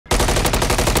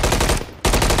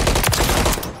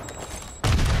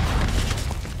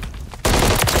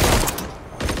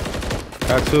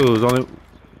Got two. There's only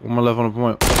one more left on the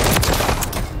point.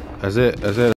 That's it.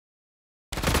 That's it.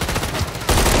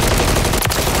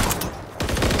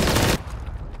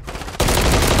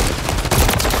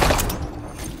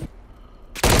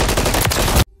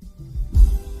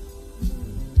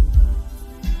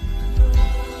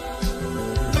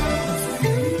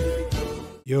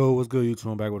 Yo, what's good,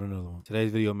 YouTube? I'm back with another one. Today's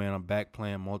video, man, I'm back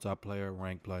playing multiplayer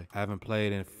ranked play. I haven't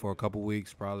played in for a couple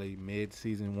weeks, probably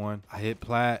mid-season 1. I hit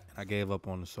plat. I gave up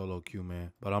on the solo queue,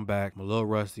 man. But I'm back. I'm a little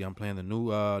rusty. I'm playing the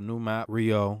new map,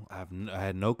 Rio. I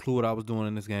had no clue what I was doing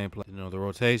in this gameplay. Didn't know the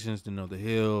rotations, didn't know the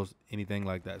hills, anything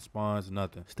like that. Spawns,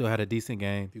 nothing. Still had a decent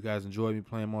game. If you guys enjoyed me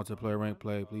playing multiplayer ranked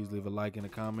play, please leave a like and a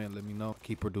comment. Let me know.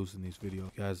 Keep producing these videos.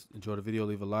 If you guys enjoy the video,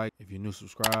 leave a like. If you're new,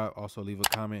 subscribe. Also, leave a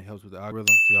comment. Helps with the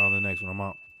algorithm. See y'all in the next one. I'm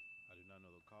out.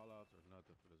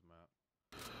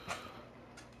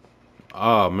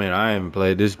 Oh man, I haven't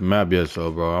played this map yet,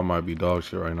 so bro, I might be dog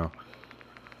shit right now.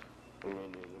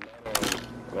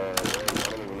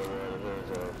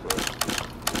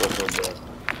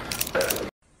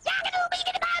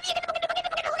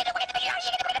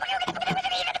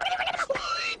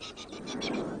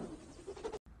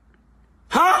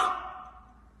 Huh?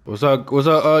 What's up? What's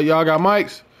up? Y'all got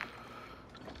mics?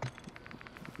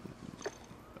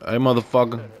 Hey,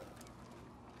 motherfucker.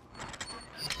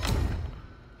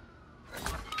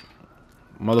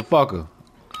 Motherfucker.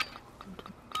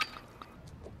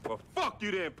 Well, fuck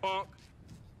you then, punk.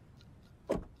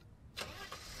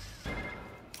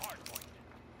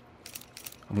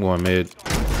 I'm going mid.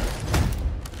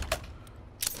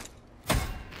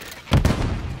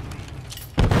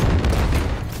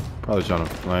 Probably trying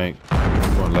to flank.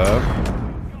 Going left.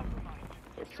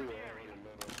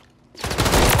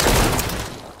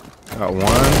 Got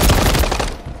one.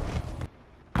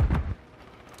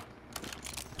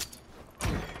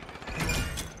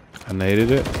 I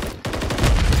naded it.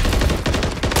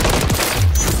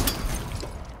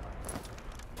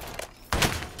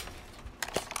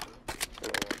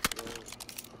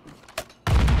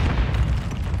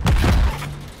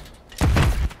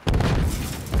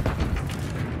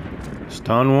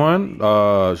 Stun one.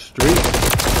 Street.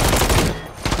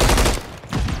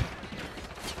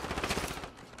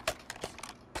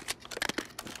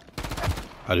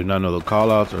 I do not know the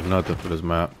callouts or nothing for this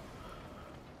map.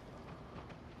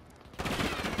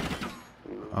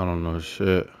 I don't know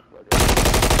shit.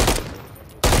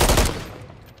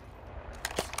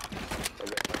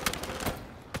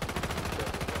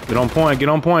 Get on point, get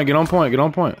on point, get on point, get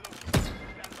on point.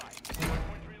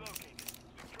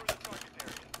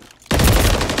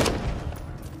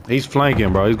 He's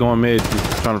flanking, bro. He's going mid.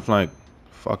 He's trying to flank.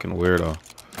 Fucking weirdo.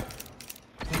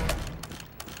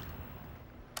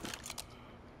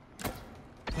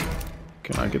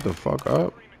 Can I get the fuck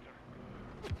up?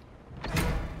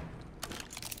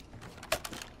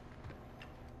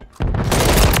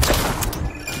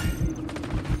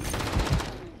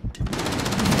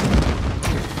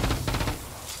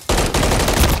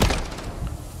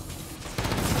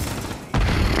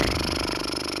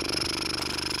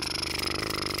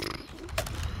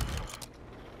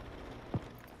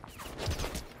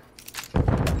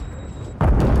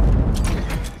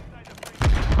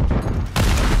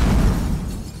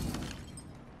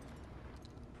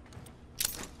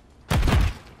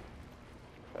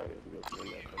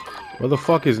 Where the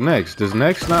fuck is next? Does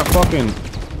next not fucking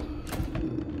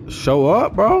show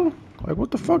up, bro? Like, what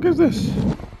the fuck is this?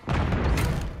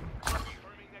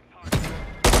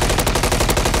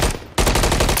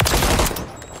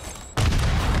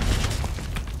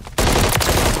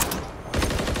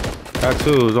 Got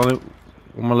two. There's only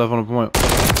one more left on the point.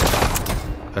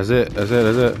 That's it. That's it.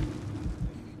 That's it.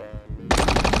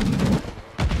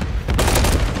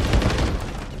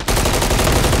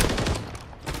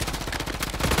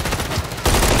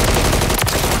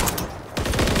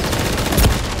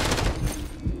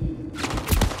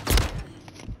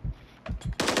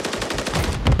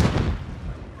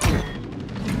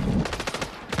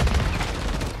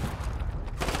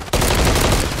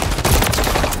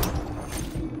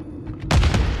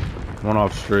 One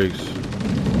off streaks.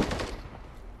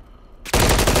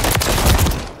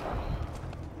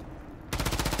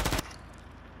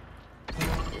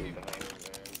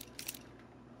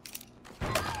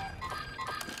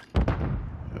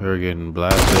 They're getting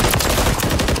blasted.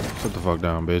 Sit the fuck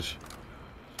down, bitch.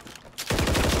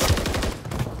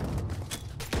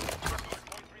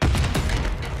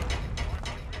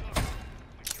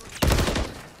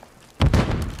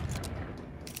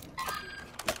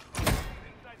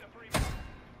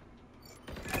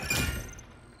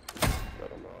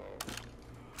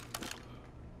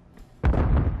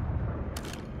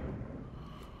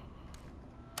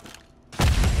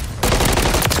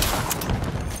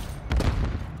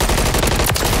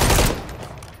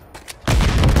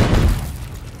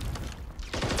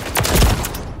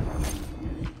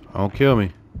 Don't kill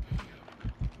me.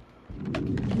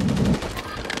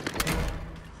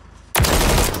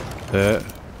 That.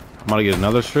 I'm gonna get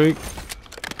another streak.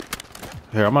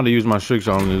 Here, I'm gonna use my streak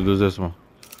so I'm gonna lose this one.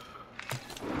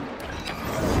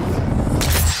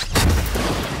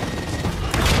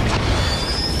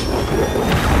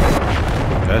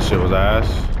 That shit was ass.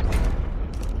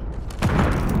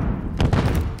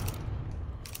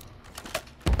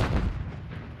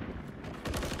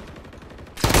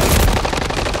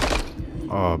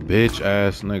 Oh, bitch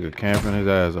ass nigga camping his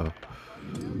ass off.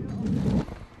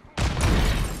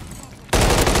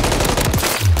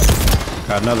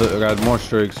 Got more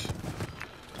streaks.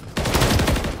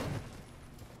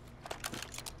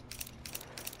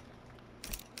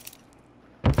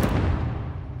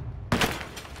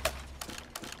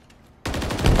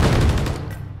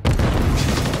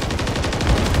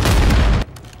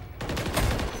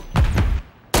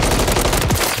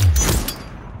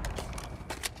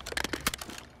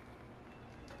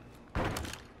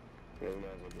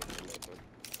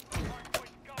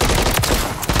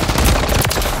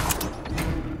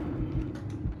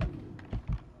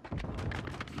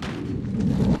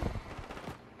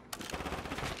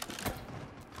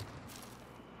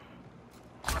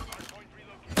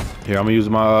 Here, I'm gonna use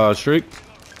my streak.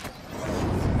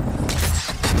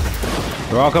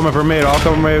 They're all coming for mid, all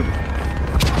coming for mid.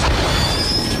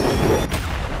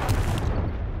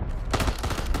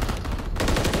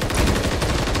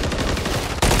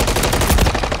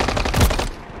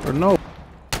 Or no.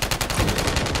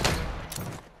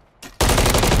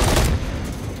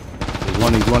 He's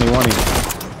one.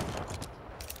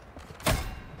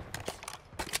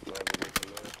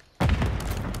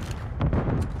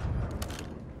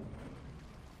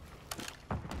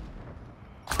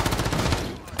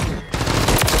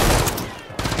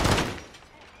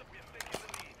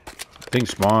 I think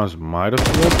spawns might have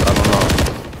flipped. I don't know.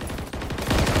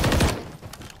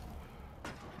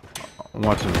 I'm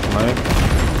watching the flank.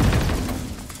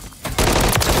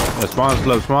 Yeah,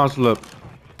 spawns flip.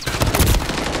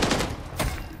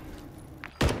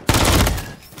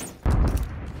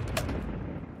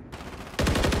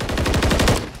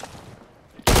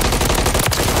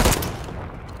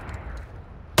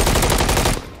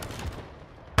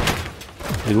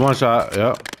 He's one shot,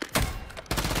 yep.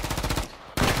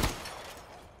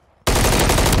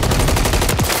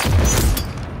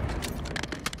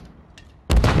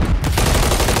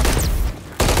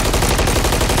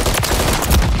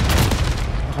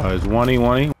 It's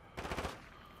 1E.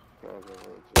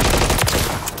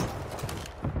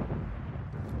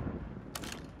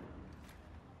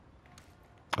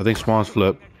 I think spawns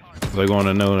flip. They're going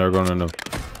to know. They're going to know.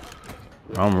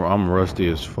 I'm rusty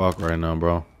as fuck right now,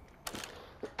 bro.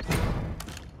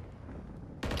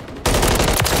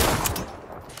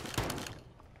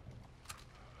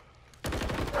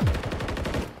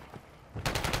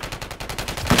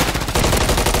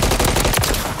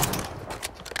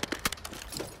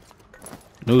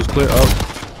 News clear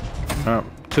up.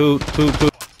 Two.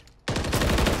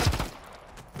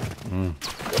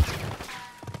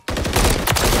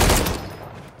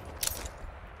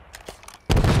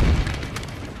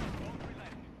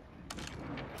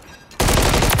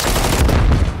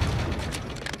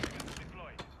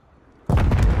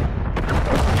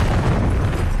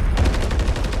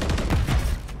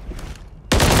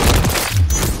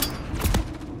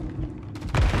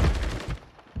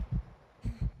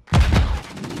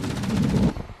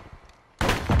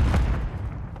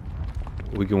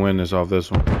 We can win this off this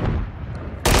one.